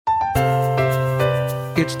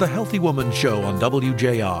It's the Healthy Woman Show on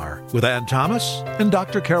WJR with Ann Thomas and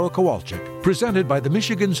Dr. Carol Kowalczyk, presented by the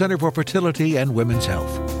Michigan Center for Fertility and Women's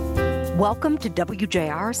Health. Welcome to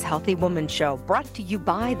WJR's Healthy Woman Show, brought to you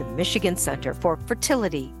by the Michigan Center for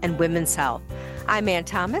Fertility and Women's Health. I'm Ann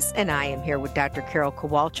Thomas, and I am here with Dr. Carol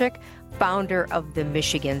Kowalczyk, founder of the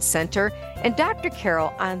Michigan Center. And Dr.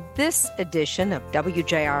 Carol, on this edition of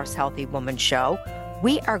WJR's Healthy Woman Show,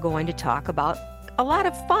 we are going to talk about a lot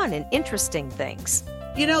of fun and interesting things.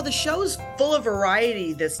 You know, the show's full of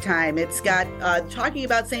variety this time. It's got talking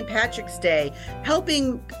about St. Patrick's Day,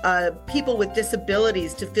 helping people with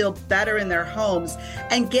disabilities to feel better in their homes,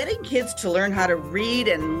 and getting kids to learn how to read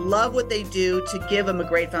and love what they do to give them a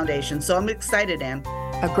great foundation. So I'm excited, Ann.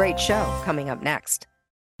 A great show coming up next.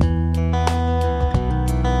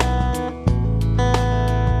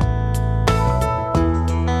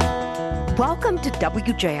 Welcome to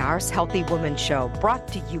WJR's Healthy Woman Show, brought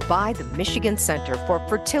to you by the Michigan Center for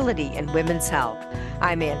Fertility and Women's Health.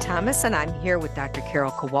 I'm Ann Thomas, and I'm here with Dr.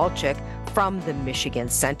 Carol Kowalczyk from the Michigan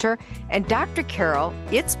Center. And Dr. Carol,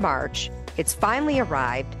 it's March, it's finally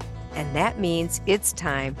arrived, and that means it's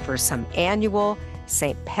time for some annual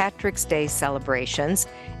St. Patrick's Day celebrations.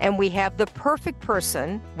 And we have the perfect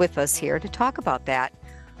person with us here to talk about that.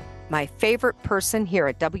 My favorite person here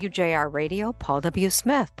at WJR Radio, Paul W.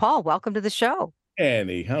 Smith. Paul, welcome to the show.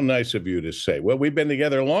 Annie, how nice of you to say. Well, we've been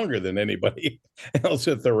together longer than anybody else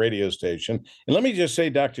at the radio station. And let me just say,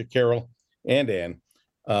 Dr. Carol and Ann,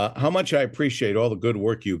 how much I appreciate all the good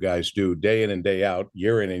work you guys do day in and day out,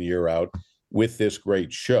 year in and year out with this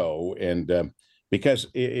great show. And because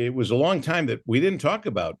it was a long time that we didn't talk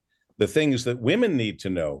about the things that women need to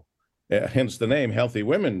know. Hence the name Healthy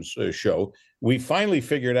Women's Show. We finally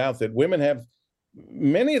figured out that women have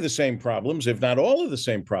many of the same problems, if not all of the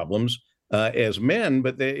same problems as men,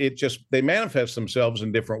 but they manifest themselves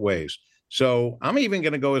in different ways. So I'm even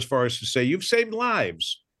going to go as far as to say you've saved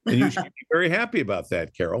lives, and you should be very happy about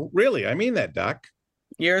that, Carol. Really, I mean that, Doc.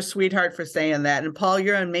 You're a sweetheart for saying that. And Paul,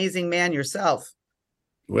 you're an amazing man yourself.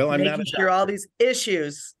 Well, I'm not making sure all these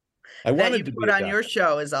issues that you put on your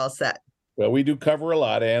show is all set. Well, we do cover a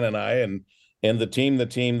lot, Ann and I, and the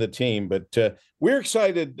team. But we're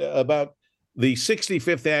excited about the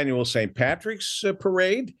 65th annual St. Patrick's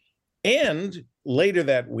Parade. And later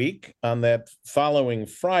that week, on that following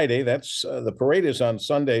Friday, that's the parade is on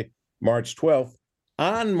Sunday, March 12th.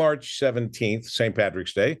 On March 17th, St.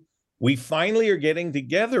 Patrick's Day, we finally are getting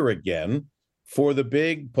together again for the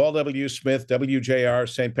big Paul W. Smith WJR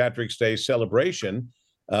St. Patrick's Day celebration.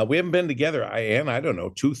 We haven't been together, Ann, I don't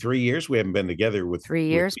know, 2-3 years. We haven't been together with 3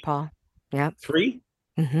 years, Paul. Yeah. 3?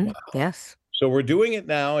 Mm-hmm. Wow. Yes. So we're doing it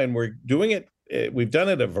now, and we're doing it. We've done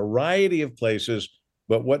it a variety of places,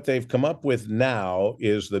 but what they've come up with now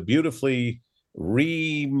is the beautifully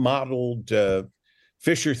remodeled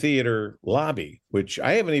Fisher Theater lobby, which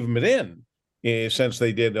I haven't even been in since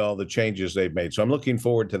they did all the changes they've made. So I'm looking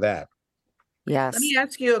forward to that. Yes. Let me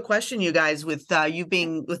ask you a question, you guys, with you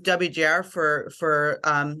being with WJR for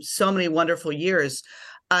so many wonderful years.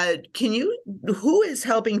 Who is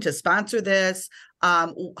helping to sponsor this?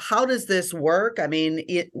 How does this work? I mean,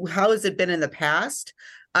 how has it been in the past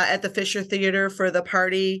at the Fisher Theater for the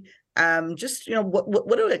party? What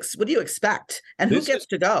do you expect? And who gets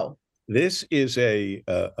to go? This is a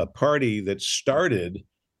party that started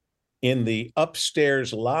in the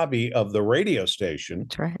upstairs lobby of the radio station.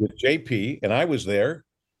 That's right. With JP, and I was there,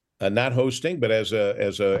 not hosting, but as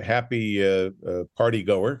a happy party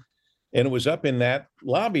goer, and it was up in that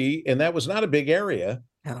lobby, and that was not a big area.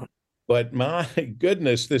 No. But my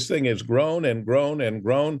goodness, this thing has grown and grown and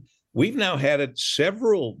grown. We've now had it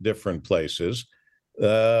several different places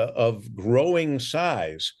of growing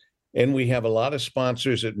size, and we have a lot of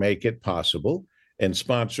sponsors that make it possible, and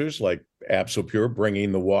sponsors like Absolpure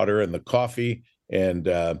bringing the water and the coffee, and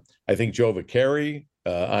I think Joe Vicari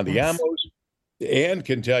on the Yes. Amos. Ann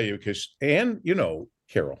can tell you, because Ann,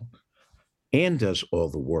 Carol, Ann does all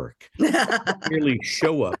the work. Really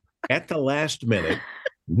show up at the last minute,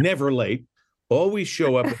 never late, always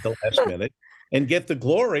show up at the last minute, and get the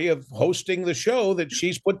glory of hosting the show that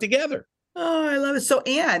she's put together. Oh, I love it. So,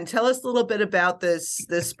 Ann, tell us a little bit about this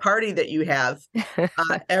party that you have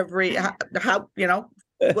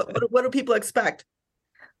what do people expect?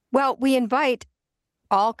 Well, we invite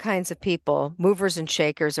all kinds of people, movers and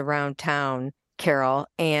shakers around town, Carol,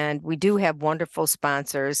 and we do have wonderful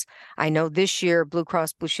sponsors. I know this year Blue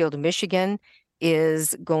Cross Blue Shield of Michigan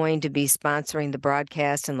is going to be sponsoring the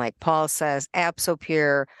broadcast, and like Paul says,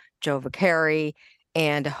 Absolpure, Joe Vicari,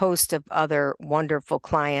 and a host of other wonderful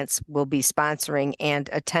clients will be sponsoring and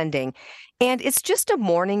attending. And it's just a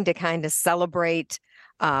morning to kind of celebrate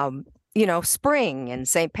spring and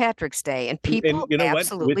St. Patrick's Day, and And people you know what?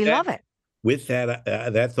 absolutely love it. With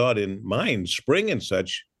that thought in mind, spring and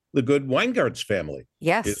such, the good Weingarts family.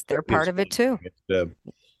 Yes, they're part of it too.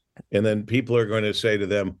 And then people are going to say to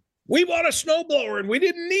them, "We bought a snowblower and we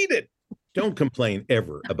didn't need it." Don't complain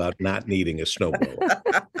ever about not needing a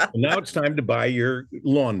snowblower. Now it's time to buy your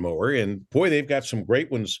lawnmower, and boy, they've got some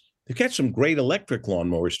great ones. They've got some great electric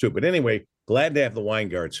lawnmowers too. But anyway, glad to have the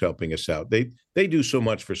Weingarts helping us out. They do so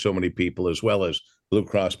much for so many people, as well as Blue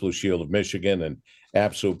Cross Blue Shield of Michigan and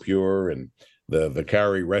AbsoPure and the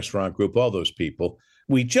Vicari Restaurant Group, all those people.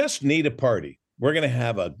 We just need a party. We're going to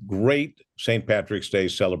have a great St. Patrick's Day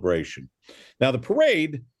celebration. Now, the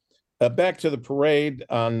parade, back to the parade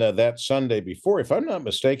on that Sunday before, if I'm not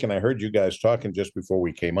mistaken, I heard you guys talking just before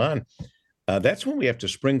we came on. That's when we have to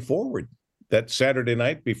spring forward. That Saturday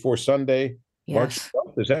night before Sunday, March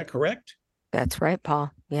 12th. Is that correct? That's right,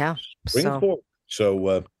 Paul. Yeah. Spring forward.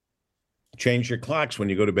 So change your clocks when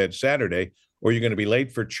you go to bed Saturday, or you're going to be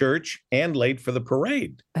late for church and late for the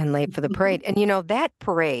parade. And late for the parade. And that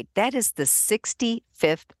parade, that is the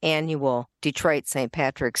 65th annual Detroit St.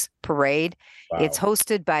 Patrick's Parade. Wow. It's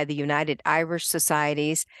hosted by the United Irish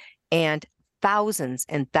Societies, and thousands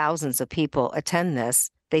and thousands of people attend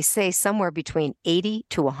this. They say somewhere between 80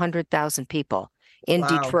 to 100,000 people in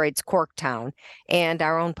Detroit's Corktown. And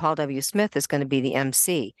our own Paul W. Smith is going to be the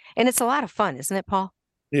MC. And it's a lot of fun, isn't it, Paul?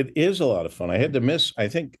 It is a lot of fun. I had to miss. I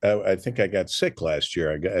think I got sick last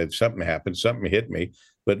year. Something happened. Something hit me.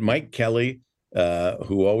 But Mike Kelly,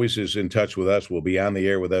 who always is in touch with us, will be on the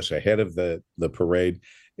air with us ahead of the parade.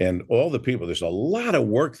 And all the people, there's a lot of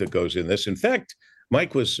work that goes in this. In fact,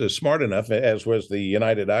 Mike was smart enough, as was the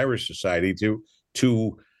United Irish Society,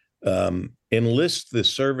 to enlist the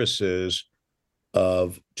services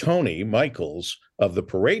of Tony Michaels of the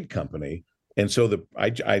parade company. And so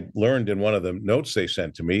I learned in one of the notes they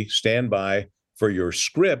sent to me, stand by for your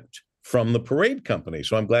script from the parade company.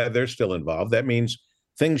 So I'm glad they're still involved. That means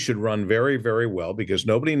things should run very, very well, because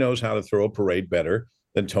nobody knows how to throw a parade better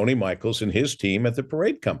than Tony Michaels and his team at the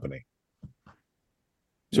parade company.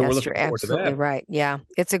 So yes, you're absolutely right. Yeah,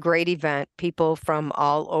 it's a great event. People from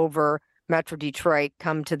all over Metro Detroit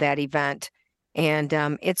come to that event. And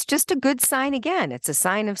it's just a good sign again. It's a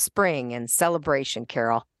sign of spring and celebration,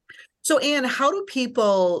 Carol. So, Ann, how do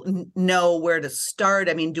people know where to start?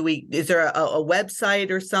 I mean, is there a website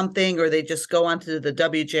or something, or they just go onto the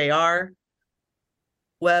WJR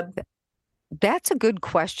web? That's a good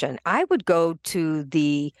question. I would go to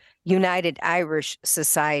the United Irish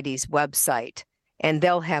Society's website, and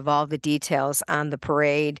they'll have all the details on the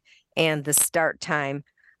parade and the start time.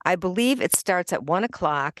 I believe it starts at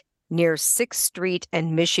 1:00 near 6th Street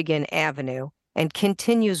and Michigan Avenue, and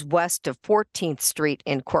continues west of 14th Street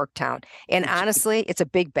in Corktown. And honestly, it's a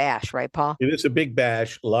big bash, right, Paul? It is a big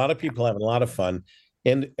bash. A lot of people having a lot of fun.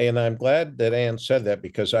 And I'm glad that Ann said that,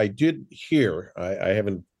 because I did hear, I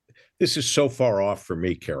haven't, this is so far off for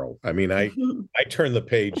me, Carol. I mean, I turn the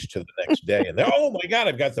page to the next day and oh my God,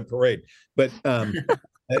 I've got the parade. But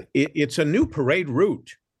it's a new parade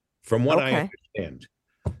route from what I understand.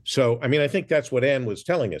 So, I mean, I think that's what Ann was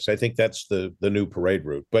telling us. I think that's the new parade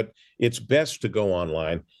route, but it's best to go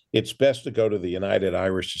online. It's best to go to the United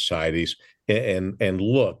Irish Societies and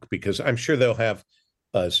look, because I'm sure they'll have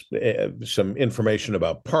some information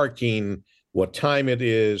about parking, what time it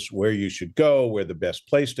is, where you should go, where the best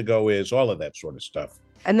place to go is, all of that sort of stuff.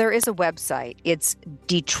 And there is a website. It's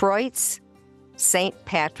Detroit's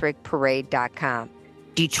stpatrickparade.com.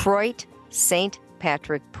 Detroit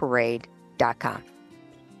stpatrickparade.com.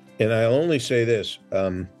 And I'll only say this,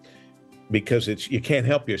 because you can't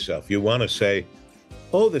help yourself. You want to say,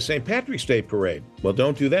 oh, the St. Patrick's Day parade. Well,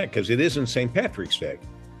 don't do that, because it isn't St. Patrick's Day.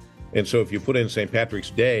 And so if you put in St.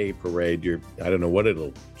 Patrick's Day parade, I don't know what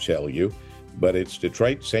it'll tell you, but it's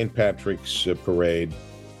Detroit St. Patrick's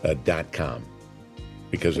Parade.com.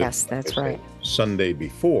 Because yes, that's right. Sunday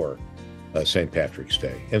before St. Patrick's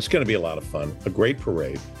Day. And it's going to be a lot of fun, a great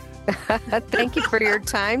parade. Thank you for your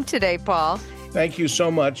time today, Paul. Thank you so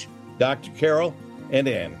much, Dr. Carol and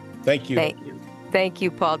Ann. Thank you. Thank you,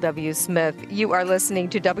 Paul W. Smith. You are listening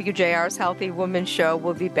to WJR's Healthy Woman Show.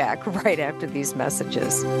 We'll be back right after these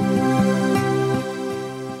messages.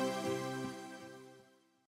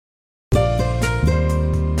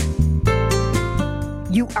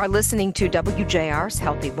 You are listening to WJR's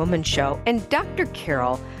Healthy Woman Show. And Dr.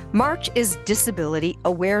 Carol, March is Disability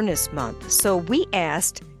Awareness Month. So we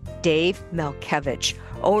asked Dave Malkevich,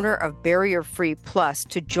 owner of Barrier Free Plus,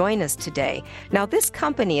 to join us today. Now, this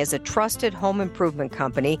company is a trusted home improvement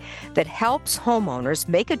company that helps homeowners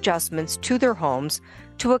make adjustments to their homes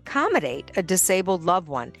to accommodate a disabled loved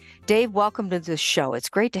one. Dave, welcome to the show. It's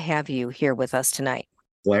great to have you here with us tonight.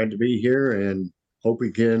 Glad to be here and hope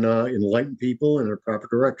we can enlighten people in a proper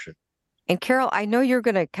direction. And Carol, I know you're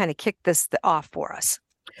going to kind of kick this off for us.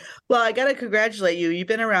 Well, I got to congratulate you. You've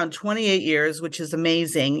been around 28 years, which is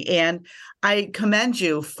amazing. And I commend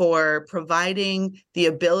you for providing the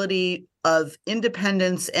ability of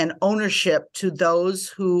independence and ownership to those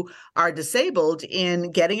who are disabled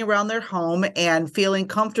in getting around their home and feeling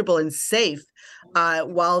comfortable and safe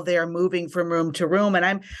while they're moving from room to room.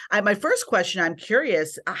 And my first question, I'm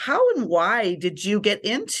curious, how and why did you get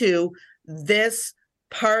into this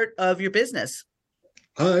part of your business?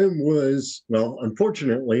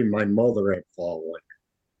 Unfortunately, my mother had fallen.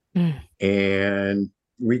 And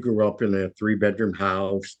we grew up in a 3-bedroom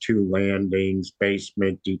house, 2 landings,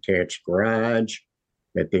 basement, detached garage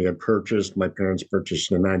that they had purchased. My parents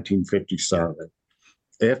purchased in 1957.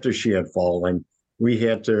 After she had fallen, we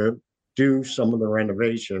had to do some of the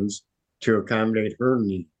renovations to accommodate her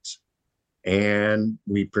needs. And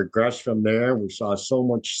we progressed from there. We saw so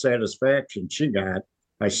much satisfaction she got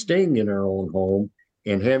by staying in her own home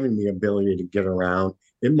and having the ability to get around.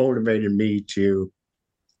 It motivated me to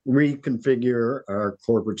reconfigure our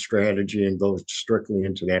corporate strategy and go strictly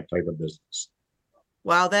into that type of business.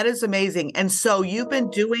 Wow, that is amazing. And so you've been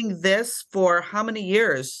doing this for how many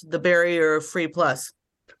years, the Barrier Free Plus?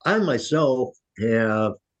 I myself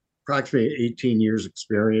have approximately 18 years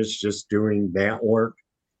experience just doing that work.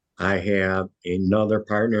 I have another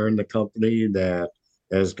partner in the company that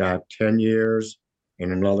has got 10 years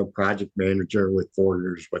and another project manager with 4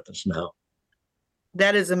 years with us now.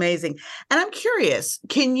 That is amazing. And I'm curious,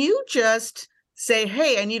 can you just say,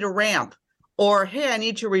 hey, I need a ramp, or hey, I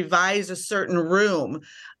need to revise a certain room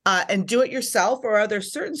and do it yourself? Or are there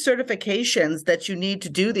certain certifications that you need to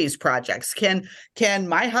do these projects? Can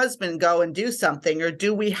my husband go and do something, or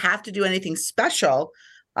do we have to do anything special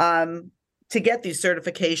to get these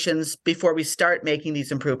certifications before we start making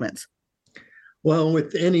these improvements? Well,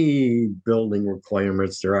 with any building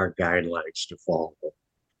requirements, there are guidelines to follow.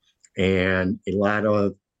 And a lot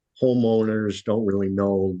of homeowners don't really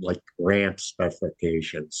know like ramp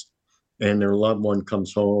specifications. And their loved one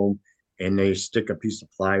comes home and they stick a piece of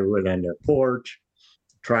plywood on their porch,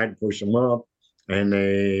 try to push them up, and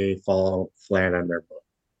they fall flat on their butt.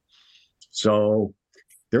 So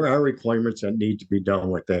there are requirements that need to be done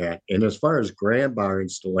with that. And as far as grab bar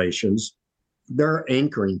installations, there are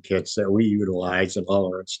anchoring kits that we utilize and all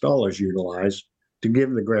our installers utilize to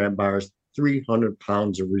give the grab bars 300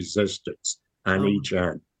 pounds of resistance on each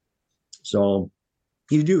end. So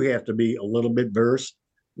you do have to be a little bit versed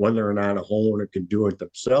whether or not a homeowner can do it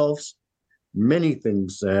themselves. Many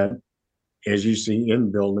things that, as you see in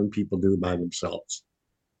building, people do by themselves.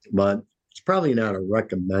 But it's probably not a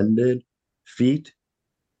recommended feat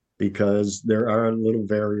because there are little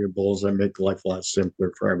variables that make life a lot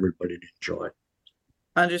simpler for everybody to enjoy.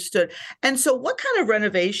 Understood. And so what kind of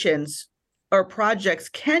renovations or projects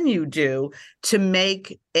can you do to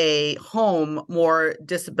make a home more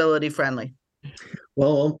disability friendly?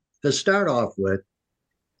 Well, to start off with,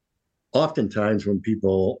 oftentimes when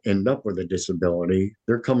people end up with a disability,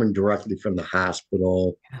 they're coming directly from the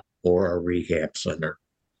hospital or a rehab center.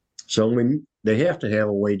 So when they have to have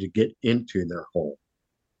a way to get into their home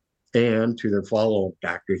and to their follow-up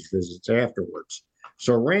doctor's visits afterwards.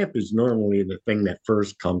 So a ramp is normally the thing that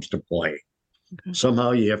first comes to play. Mm-hmm.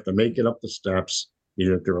 Somehow you have to make it up the steps,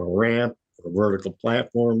 either through a ramp or a vertical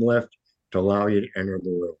platform lift to allow you to enter the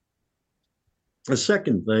room. The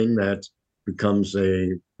second thing that becomes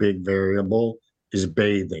a big variable is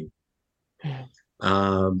bathing.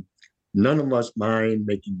 None of us mind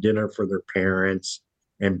making dinner for their parents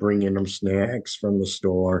and bringing them snacks from the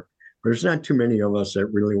store. There's not too many of us that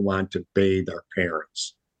really want to bathe our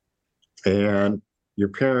parents. And your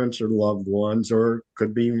parents or loved ones, or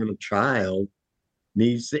could be even a child,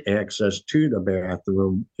 needs the access to the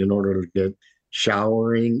bathroom in order to get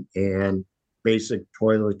showering and basic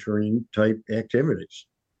toiletry type activities.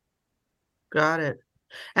 Got it.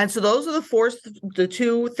 And so those are the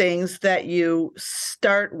two things that you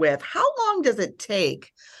start with. How long does it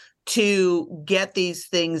take to get these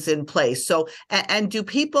things in place? So, and do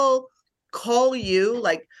people call you?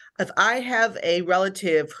 Like, if I have a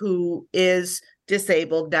relative who is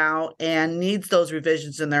disabled now and needs those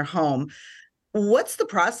revisions in their home, what's the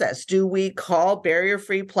process? Do we call Barrier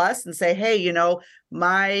Free Plus and say, hey,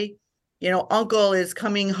 my uncle is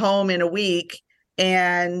coming home in a week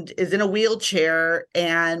and is in a wheelchair,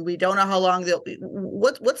 and we don't know how long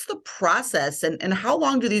what's the process, and how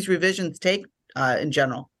long do these revisions take in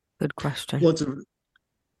general? Good question. Well,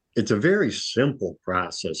 it's a very simple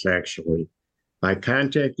process, actually. By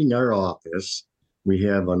contacting our office, we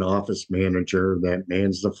have an office manager that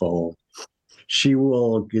mans the phone. She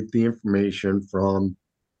will get the information from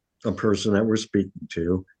a person that we're speaking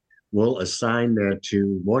to. We'll assign that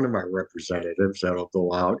to one of our representatives that'll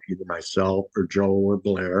go out, either myself or Joe or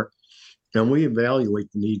Blair, and we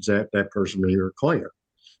evaluate the needs that that person may require,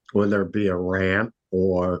 whether it be a ramp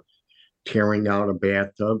or tearing out a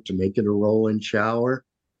bathtub to make it a roll-in shower,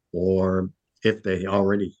 or if they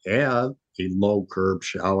already have a low curb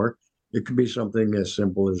shower, it could be something as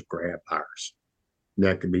simple as grab bars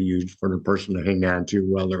that could be used for the person to hang on to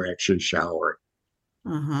while they're actually showering.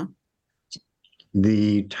 Uh-huh.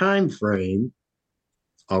 The time frame,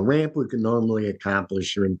 a ramp we can normally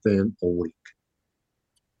accomplish within a week.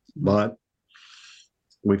 But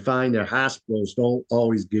we find that hospitals don't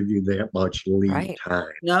always give you that much lead Right.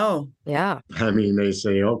 time. No. Yeah. I mean, they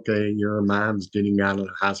say, okay, your mom's getting out of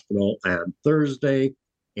the hospital on Thursday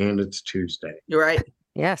and it's Tuesday. You're right.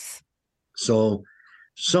 Yes. So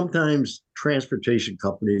sometimes transportation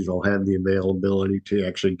companies will have the availability to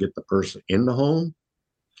actually get the person in the home,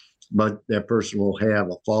 but that person will have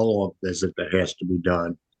a follow-up visit that has to be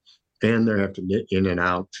done, and they have to get in and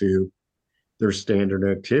out to their standard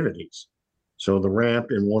activities. So the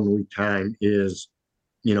ramp in 1 week time is,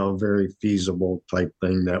 a very feasible type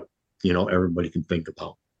thing that, everybody can think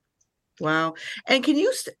about. Wow. And can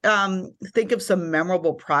you think of some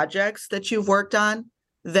memorable projects that you've worked on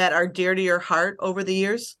that are dear to your heart over the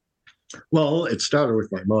years? Well, it started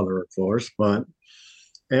with my mother, of course, but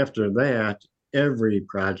after that, every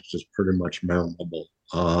project is pretty much memorable.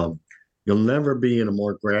 You'll never be in a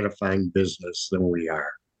more gratifying business than we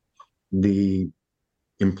are. The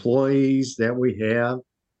employees that we have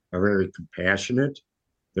are very compassionate,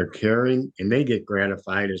 they're caring, and they get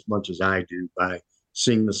gratified as much as I do by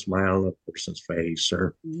seeing the smile on a person's face,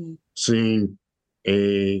 or seeing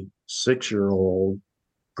a 6-year-old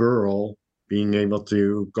girl being able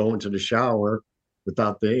to go into the shower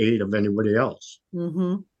without the aid of anybody else.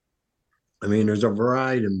 Mm-hmm. I mean, there's a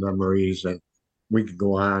variety of memories, and we could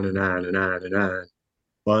go on and on and on and on.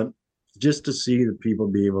 But just to see the people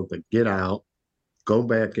be able to get out, go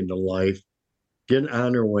back into life, get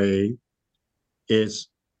on their way, it's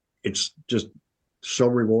just so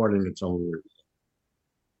rewarding. It's unreal.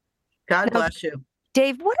 God Now, bless you.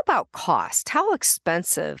 Dave, what about cost? How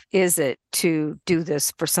expensive is it to do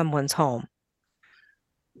this for someone's home?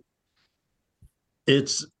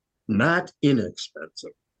 It's not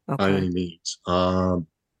inexpensive by Okay. any means.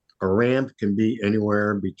 A ramp can be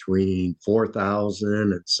anywhere between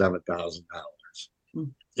 $4,000 and $7,000. Hmm.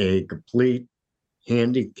 A complete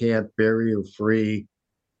handicap barrier-free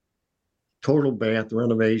total bath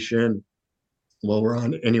renovation will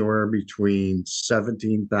run anywhere between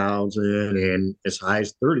 $17,000 and as high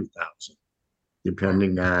as $30,000,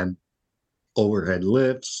 depending on overhead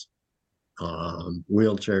lifts,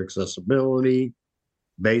 wheelchair accessibility,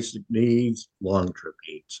 basic needs, long-term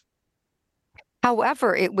needs.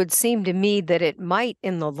 However, it would seem to me that it might,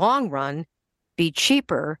 in the long run, be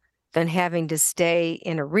cheaper than having to stay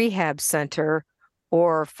in a rehab center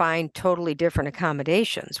or find totally different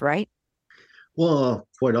accommodations, right? Well,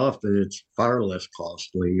 quite often it's far less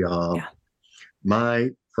costly. Yeah. My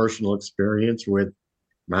personal experience with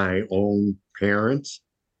my own parents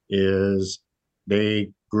is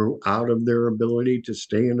they grew out of their ability to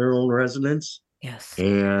stay in their own residence, Yes.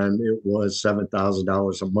 and it was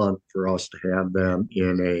 $7,000 a month for us to have them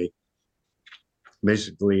in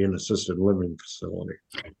basically an assisted living facility.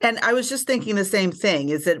 And I was just thinking the same thing,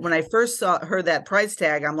 is that when I first heard that price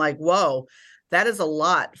tag, I'm like, whoa, that is a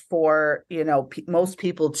lot for, most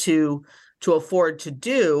people to afford to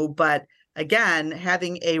do. But again,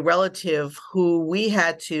 having a relative who we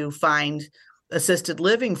had to find assisted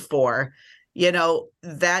living for,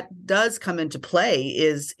 that does come into play.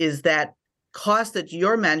 Is that cost that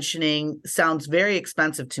you're mentioning sounds very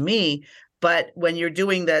expensive to me, but when you're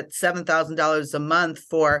doing that $7,000 a month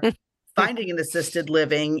for finding an assisted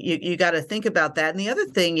living, you got to think about that. And the other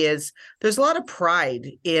thing is, there's a lot of pride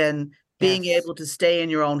in being able to stay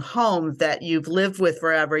in your own home that you've lived with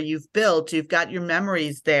forever, you've built, you've got your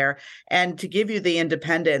memories there, and to give you the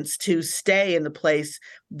independence to stay in the place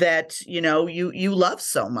that, you love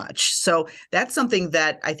so much. So that's something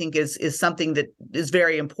that I think is something that is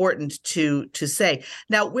very important to say.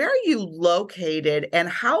 Now, where are you located, and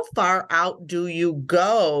how far out do you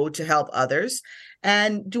go to help others?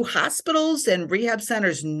 And do hospitals and rehab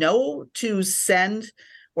centers know to send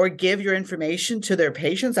or give your information to their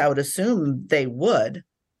patients? I would assume they would.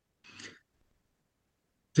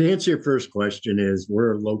 To answer your first question is,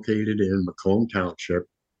 we're located in Macomb Township,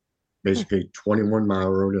 basically 21 Mile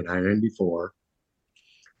Road at I-94.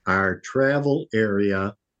 Our travel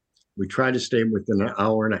area, we try to stay within an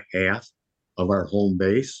hour and a half of our home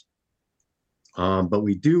base. But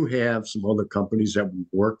we do have some other companies that we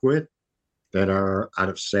work with that are out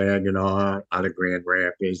of Saginaw, out of Grand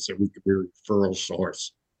Rapids, that we could be a referral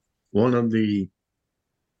source. One of the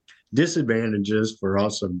disadvantages for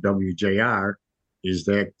us of WJR is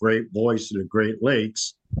that great voice of the Great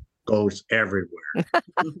Lakes goes everywhere.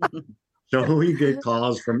 So we get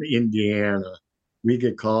calls from Indiana, we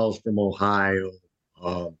get calls from Ohio,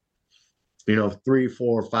 3,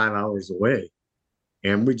 4, 5 hours away.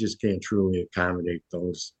 And we just can't truly accommodate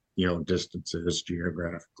those, distances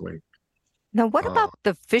geographically. Now, what about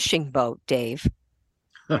the fishing boat, Dave?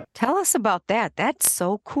 Tell us about that. That's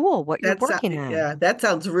so cool what you're working on. Yeah, that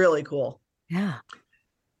sounds really cool. Yeah.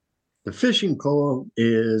 The fishing pole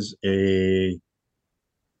is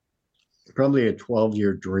probably a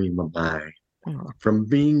 12-year dream of mine. From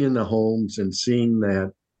being in the homes and seeing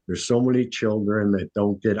that there's so many children that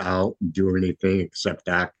don't get out and do anything except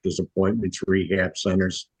doctor's appointments, rehab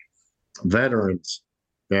centers, veterans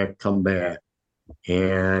that come back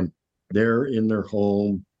and they're in their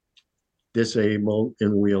home, disabled,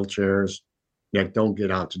 in wheelchairs, that don't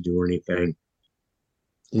get out to do anything.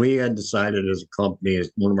 We had decided as a company,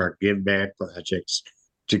 as one of our give back projects,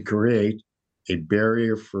 to create a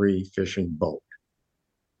barrier-free fishing boat.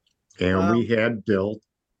 And we had built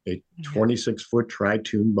a 26-foot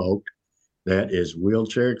tri-tune boat that is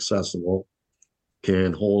wheelchair accessible,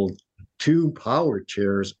 can hold 2 power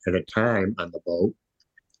chairs at a time on the boat.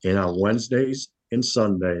 And on Wednesdays and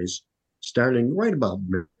Sundays, starting right about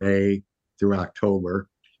May through October,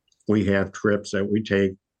 we have trips that we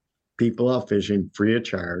take people out fishing free of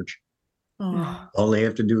charge. All they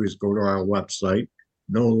have to do is go to our website,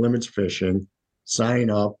 No Limits Fishing, sign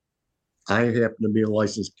up. I happen to be a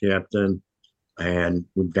licensed captain, and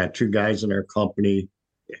we've got 2 guys in our company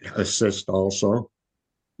that assist also.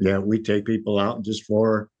 Yeah, we take people out just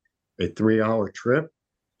for a 3-hour trip.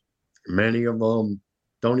 Many of them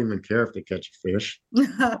don't even care if they catch a fish.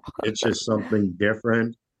 It's just something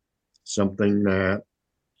different, something that,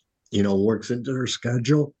 works into their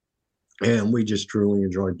schedule. And we just truly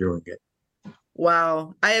enjoy doing it.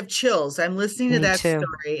 Wow. I have chills. I'm listening to that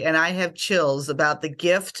story and I have chills about the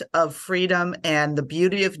gift of freedom and the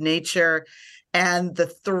beauty of nature and the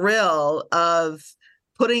thrill of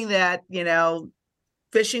putting that,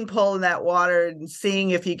 fishing pole in that water and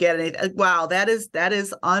seeing if you get anything. Wow. That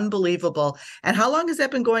is unbelievable. And how long has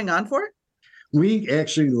that been going on for? We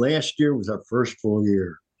actually, last year was our first full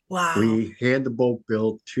year. Wow. We had the boat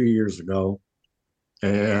built 2 years ago,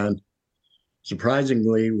 and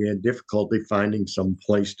surprisingly, we had difficulty finding some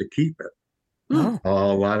place to keep it. A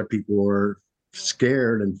lot of people were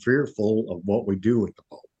scared and fearful of what we do with the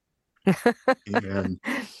boat. And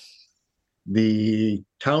the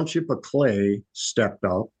Township of Clay stepped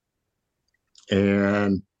up,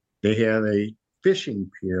 and they have a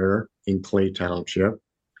fishing pier in Clay Township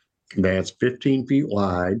that's 15 feet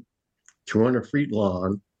wide, 200 feet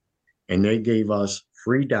long, and they gave us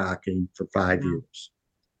free docking for 5 years.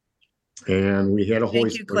 And we had a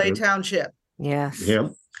hoist. Thank you, Clay Township. Yes. Yeah.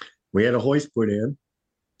 We had a hoist put in.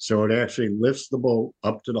 So it actually lifts the boat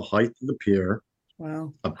up to the height of the pier.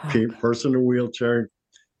 Wow. A person in a wheelchair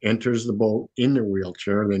enters the boat in their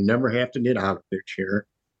wheelchair. They never have to get out of their chair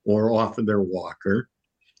or off of their walker.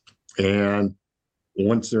 And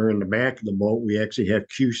once they're in the back of the boat, we actually have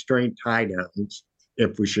Q-string tie downs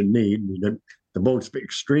if we should need. The boat's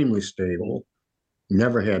extremely stable.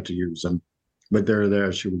 Never had to use them, but they're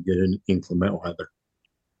there should we get in inclement weather.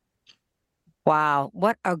 Wow,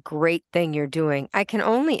 what a great thing you're doing. I can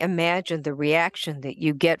only imagine the reaction that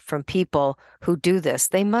you get from people who do this.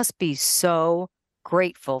 They must be so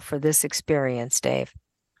grateful for this experience, Dave.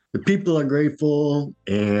 The people are grateful,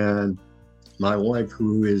 and my wife,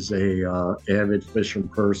 who is a avid fishing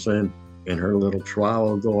person, and her little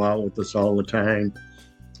trowel go out with us all the time.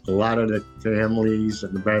 A lot of the families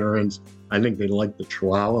and the veterans, I think they like the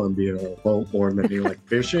trowel and being on a boat more than they like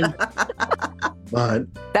fishing. But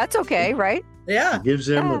that's okay, right? Yeah. It gives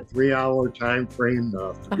them a 3-hour time frame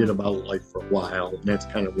to forget about life for a while. And that's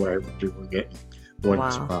kind of why we're doing it, what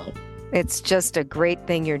it's about. It's just a great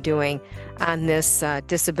thing you're doing on this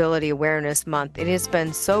Disability Awareness Month. It has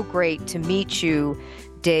been so great to meet you,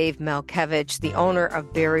 Dave Malkevich, the owner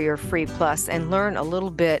of Barrier Free Plus, and learn a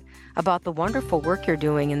little bit about the wonderful work you're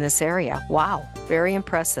doing in this area. Wow, very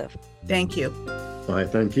impressive. Thank you. I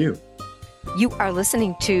thank you. You are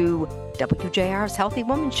listening to WJR's Healthy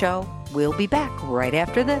Woman Show. We'll be back right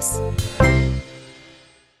after this.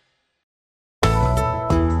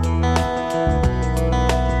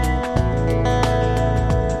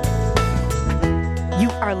 You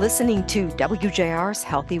are listening to WJR's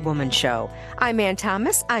Healthy Woman Show. I'm Ann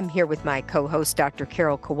Thomas. I'm here with my co-host, Dr.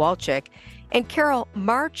 Carol Kowalczyk. And Carol,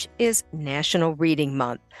 March is National Reading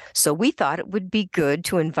Month, so we thought it would be good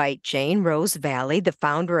to invite Jane Rose Valley, the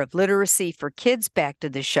founder of Literacy for Kids, back to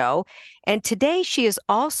the show. And today she is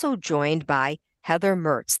also joined by Heather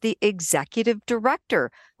Mertz, the executive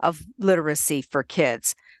director of Literacy for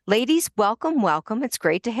Kids. Ladies, welcome, welcome. It's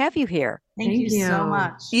great to have you here. Thank you so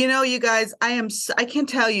much. You know, you guys, I can't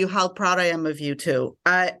tell you how proud I am of you two.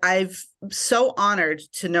 I'm so honored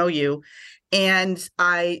to know you. And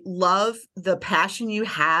I love the passion you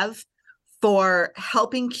have for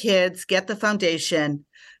helping kids get the foundation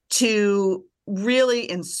to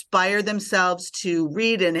really inspire themselves to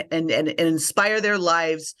read and inspire their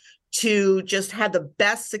lives to just have the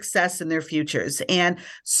best success in their futures. And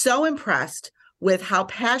so impressed with how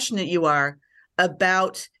passionate you are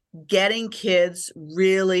about getting kids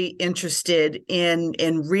really interested in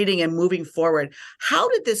reading and moving forward. How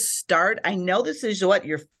did this start? I know this is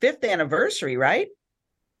your 5th anniversary, right?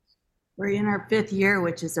 We're in our 5th year,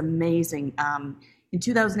 which is amazing. In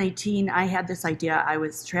 2018, I had this idea. I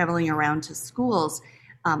was traveling around to schools.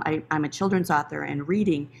 I'm a children's author and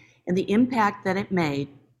reading, and the impact that it made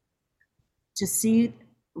to see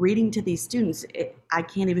reading to these students, I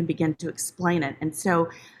can't even begin to explain it. And so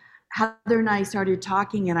Heather and I started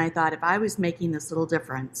talking, and I thought, if I was making this little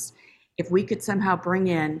difference, if we could somehow bring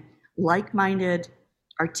in like-minded,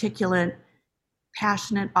 articulate,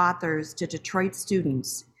 passionate authors to Detroit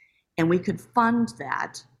students, and we could fund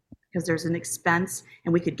that because there's an expense,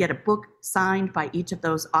 and we could get a book signed by each of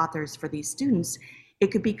those authors for these students, it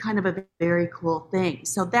could be kind of a very cool thing.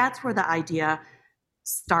 So that's where the idea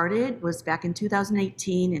started, was back in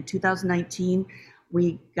 2018. In 2019,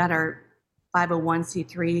 we got our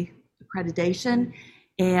 501c3 accreditation,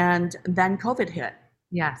 and then COVID hit.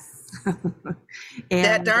 Yes. And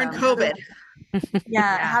that darn COVID.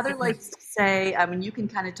 Heather likes to say, I mean, you can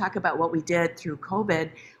kind of talk about what we did through COVID,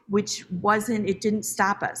 which it didn't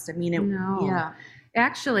stop us. I mean, No.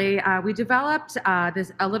 Actually, we developed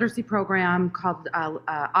a literacy program called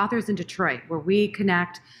Authors in Detroit, where we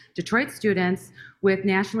connect Detroit students with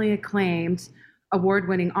nationally acclaimed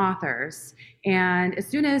award-winning authors. And as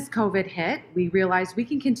soon as COVID hit, we realized we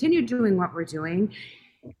can continue doing what we're doing,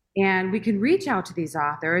 and we can reach out to these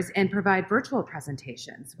authors and provide virtual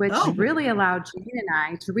presentations, which really allowed Jane and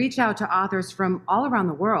I to reach out to authors from all around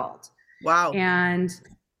the world. Wow. And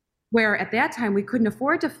where at that time we couldn't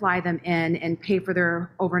afford to fly them in and pay for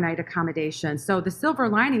their overnight accommodation. So the silver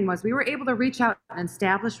lining was we were able to reach out and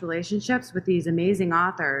establish relationships with these amazing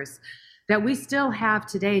authors that we still have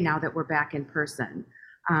today now that we're back in person.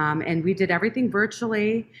 And we did everything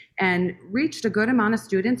virtually and reached a good amount of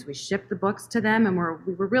students. We shipped the books to them, and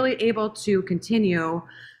we were really able to continue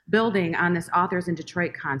building on this Authors in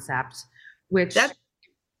Detroit concept, which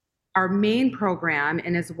our main program,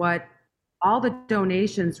 and is what all the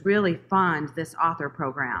donations really fund this author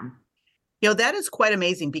program. You know, that is quite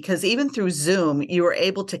amazing, because even through Zoom, you were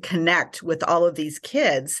able to connect with all of these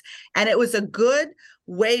kids, and it was a good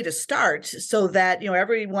way to start, so that,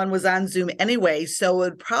 everyone was on Zoom anyway. So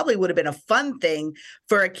it probably would have been a fun thing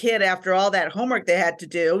for a kid, after all that homework they had to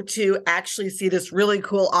do, to actually see this really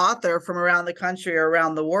cool author from around the country or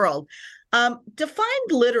around the world. Define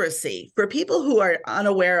literacy for people who are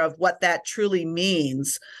unaware of what that truly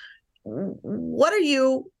means. What are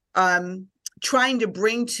you trying to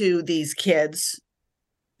bring to these kids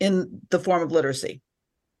in the form of literacy?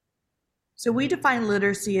 So we define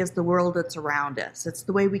literacy as the world that's around us. It's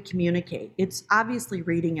the way we communicate. It's obviously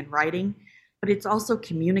reading and writing, but it's also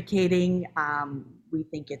communicating. We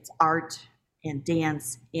think it's art and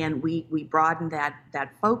dance, and we broaden that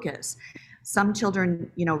focus. Some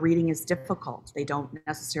children, reading is difficult. They don't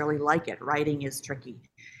necessarily like it. Writing is tricky.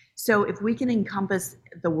 So if we can encompass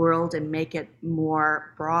the world and make it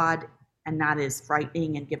more broad and not as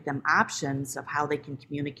frightening, and give them options of how they can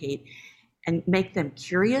communicate and make them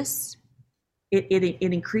curious, it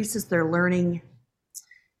increases their learning.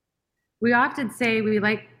 We often say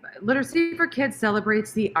Literacy for Kids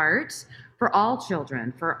celebrates the art for all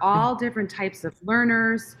children, for all different types of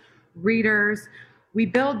learners, readers. We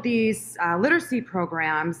build these literacy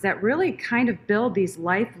programs that really kind of build these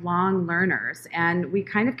lifelong learners, and we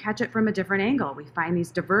kind of catch it from a different angle. We find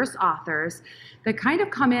these diverse authors that kind of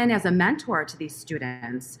come in as a mentor to these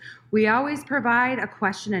students. We always provide a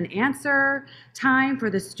question and answer time for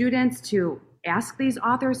the students to ask these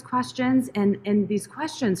authors questions, and these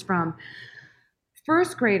questions from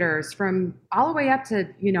first graders from all the way up to,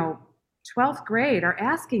 12th grade are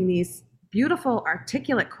asking these beautiful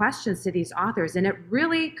articulate questions to these authors. And it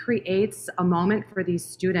really creates a moment for these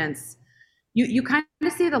students. You kind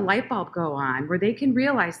of see the light bulb go on where they can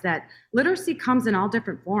realize that literacy comes in all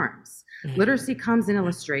different forms. Literacy comes in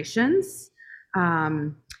illustrations.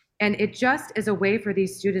 And it just is a way for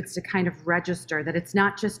these students to kind of register that it's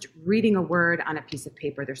not just reading a word on a piece of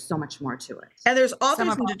paper. There's so much more to it. And there's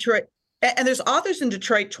authors in Detroit. And there's authors in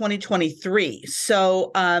Detroit 2023.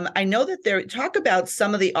 So I know that talk about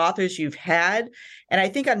some of the authors you've had. And I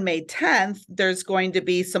think on May 10th, there's going to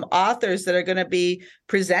be some authors that are going to be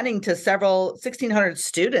presenting to several 1,600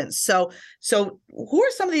 students. So who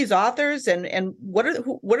are some of these authors, and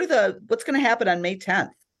what's going to happen on May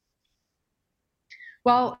 10th?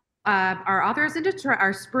 Well, our Authors in Detroit,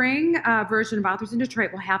 our spring version of Authors in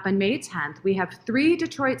Detroit will happen May 10th. We have 3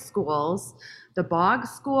 Detroit schools, the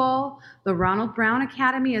Boggs School, the Ronald Brown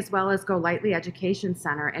Academy, as well as Go Lightly Education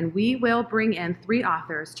Center. And we will bring in 3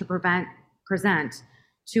 authors to present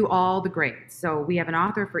to all the grades. So we have an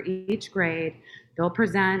author for each grade. They'll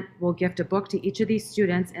present, we'll gift a book to each of these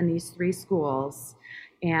students in these 3 schools.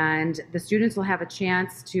 And the students will have a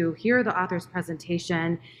chance to hear the author's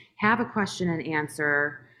presentation, have a question and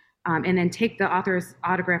answer, and then take the author's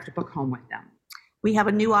autographed book home with them. We have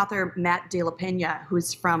a new author, Matt De La Pena,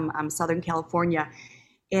 who's from Southern California,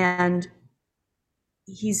 and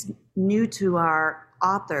he's new to our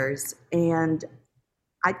authors. And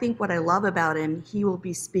I think what I love about him, he will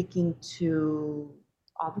be speaking to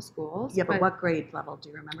all the schools. Yeah, but what grade level do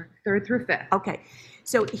you remember? 3rd through 5th. Okay,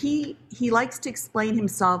 so he likes to explain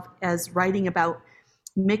himself as writing about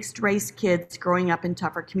mixed race kids growing up in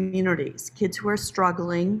tougher communities, kids who are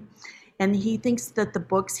struggling. And he thinks that the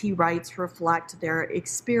books he writes reflect their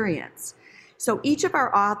experience. So each of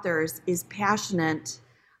our authors is passionate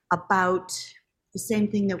about the same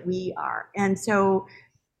thing that we are. And so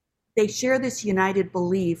they share this united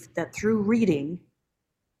belief that through reading,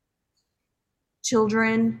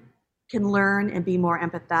 children can learn and be more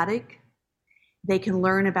empathetic. They can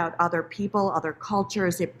learn about other people, other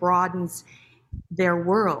cultures. It broadens their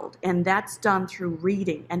world, and that's done through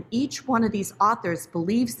reading. And each one of these authors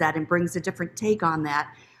believes that and brings a different take on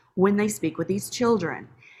that when they speak with these children.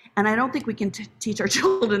 And I don't think we can teach our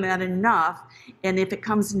children that enough. And if it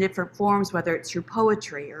comes in different forms, whether it's through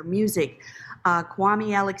poetry or music,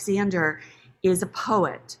 Kwame Alexander is a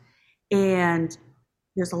poet, and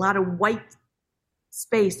there's a lot of white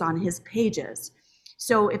space on his pages.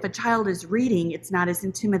 So if a child is reading, it's not as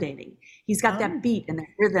intimidating. He's got that beat and that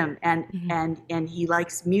rhythm, and he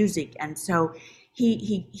likes music. And so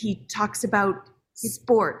he talks about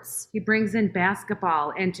sports. He brings in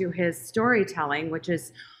basketball into his storytelling, which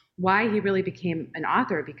is why he really became an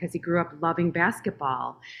author, because he grew up loving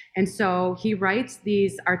basketball. And so he writes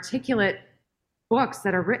these articulate books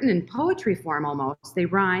that are written in poetry form almost. They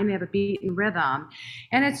rhyme, they have a beat and rhythm.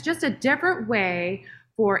 And it's just a different way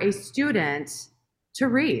for a student to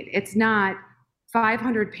read. It's not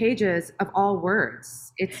 500 pages of all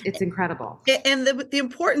words. It's incredible. And the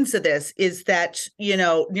importance of this is that,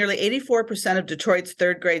 nearly 84% of Detroit's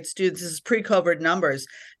 3rd grade students, this is pre-COVID numbers,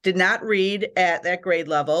 did not read at that grade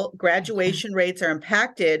level. Graduation rates are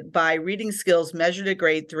impacted by reading skills measured at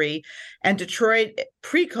grade 3. And Detroit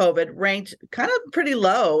pre-COVID ranked kind of pretty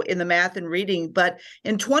low in the math and reading. But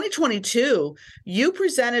in 2022, you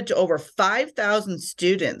presented to over 5,000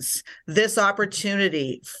 students this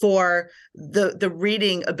opportunity for the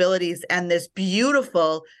reading abilities and this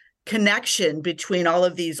beautiful connection between all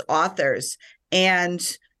of these authors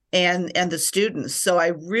and the students. So I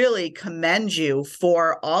really commend you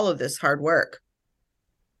for all of this hard work.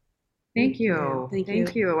 Thank you.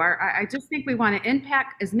 Thank you. I just think we want to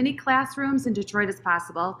impact as many classrooms in Detroit as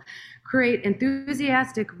possible, create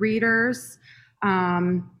enthusiastic readers,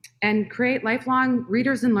 and create lifelong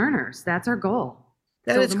readers and learners. That's our goal.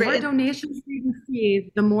 That is great. The more donations we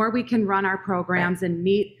receive, the more we can run our programs and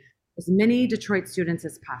meet as many Detroit students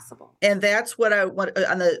as possible. And that's what I want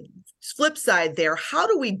on the flip side there. How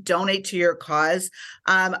do we donate to your cause?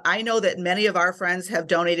 I know that many of our friends have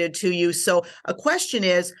donated to you. So a question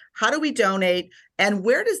is, how do we donate, and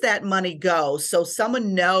where does that money go? So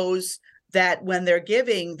someone knows that when they're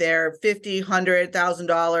giving their $50, $100,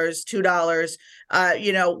 $1,000,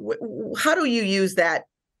 $2, how do you use that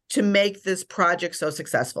to make this project so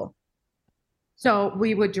successful? So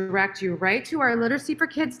we would direct you right to our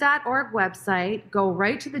literacyforkids.org website, go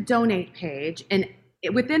right to the donate page. And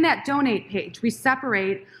within that donate page, we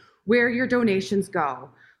separate where your donations go.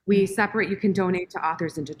 We separate, you can donate to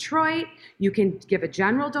authors in Detroit. You can give a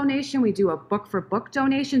general donation. We do a book for book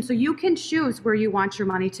donation. So you can choose where you want your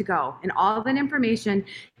money to go. And all of that information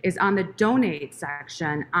is on the donate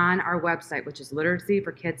section on our website, which is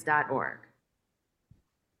literacyforkids.org.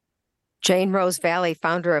 Jane Rose Valley,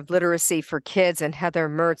 founder of Literacy for Kids, and Heather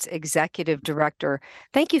Mertz, executive director.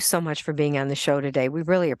 Thank you so much for being on the show today. We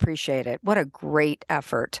really appreciate it. What a great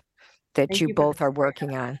effort that you both are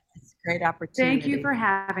working on. It's a great opportunity. Thank you for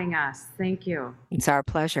having us. Thank you. It's our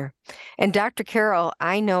pleasure. And Dr. Carol,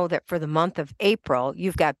 I know that for the month of April,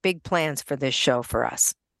 you've got big plans for this show for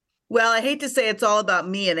us. Well, I hate to say it's all about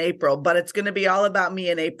me in April, but it's going to be all about me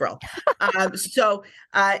in April.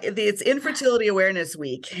 It's Infertility Awareness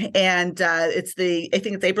Week, and I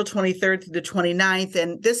think it's April 23rd through the 29th.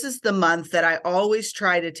 And this is the month that I always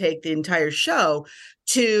try to take the entire show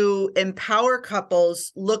to empower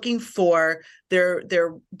couples looking for their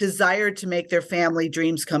desire to make their family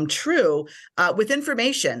dreams come true with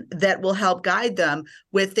information that will help guide them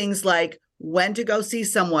with things like when to go see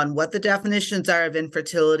someone, what the definitions are of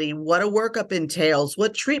infertility, what a workup entails,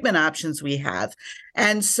 what treatment options we have.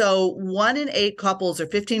 And so 1 in 8 couples, or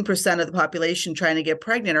 15% of the population trying to get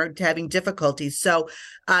pregnant, are having difficulties. So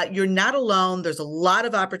you're not alone. There's a lot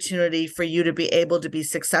of opportunity for you to be able to be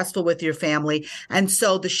successful with your family. And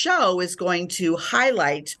so the show is going to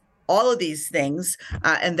highlight all of these things,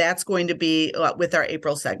 and that's going to be with our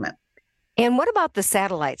April segment. And what about the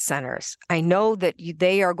satellite centers? I know that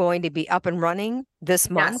they are going to be up and running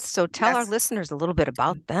this month. Yes, so tell our yes. listeners a little bit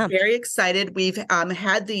about them. Very excited. We've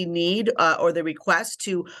had the need or the request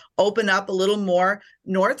to open up a little more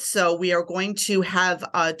north. So we are going to have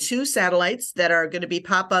 2 satellites that are going to be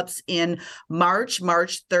pop-ups in March.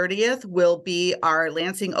 March 30th will be our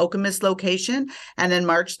Lansing Okemos location. And then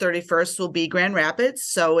March 31st will be Grand Rapids.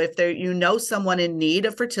 So if you know someone in need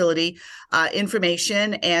of fertility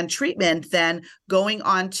information and treatment, then going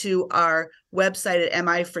on to our website at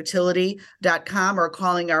mifertility.com or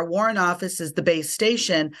calling our Warren office as the base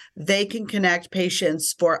station, they can connect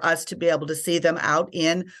patients for us to be able to see them out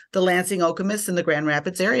in the Lansing Okemos and the Grand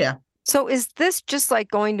Rapids area. So is this just like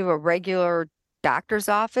going to a regular doctor's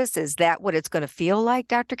office? Is that what it's going to feel like,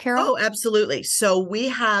 Dr. Carol? Oh, absolutely. So we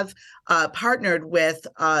have partnered with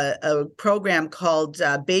a program called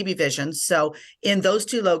Baby Vision. So in those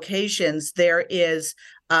 2 locations, there is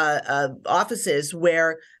offices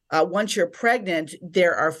where once you're pregnant,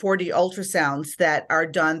 there are 40 ultrasounds that are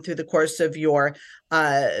done through the course of your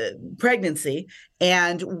pregnancy.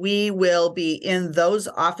 And we will be in those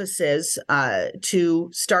offices to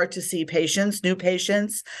start to see patients, new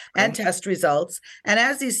patients, and test results. And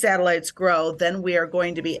as these satellites grow, then we are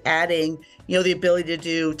going to be adding, the ability to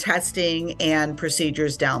do testing and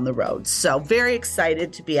procedures down the road. So very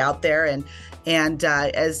excited to be out there. And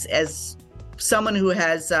as someone who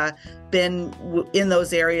has been in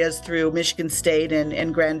those areas through Michigan State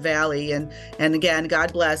and Grand Valley. And again,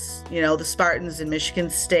 God bless, the Spartans in Michigan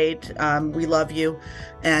State. We love you.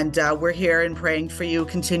 And we're here and praying for you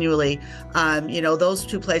continually. Those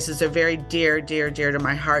 2 places are very dear, dear, dear to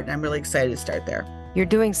my heart. And I'm really excited to start there. You're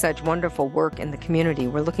doing such wonderful work in the community.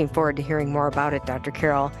 We're looking forward to hearing more about it, Dr.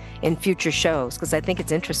 Carol, in future shows, because I think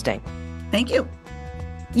it's interesting. Thank you.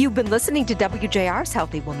 You've been listening to WJR's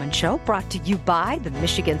Healthy Woman Show, brought to you by the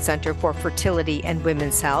Michigan Center for Fertility and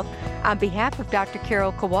Women's Health. On behalf of Dr.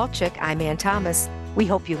 Carol Kowalczyk, I'm Ann Thomas. We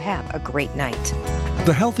hope you have a great night.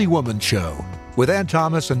 The Healthy Woman Show with Ann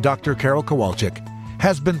Thomas and Dr. Carol Kowalczyk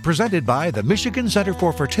has been presented by the Michigan Center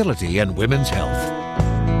for Fertility and Women's Health.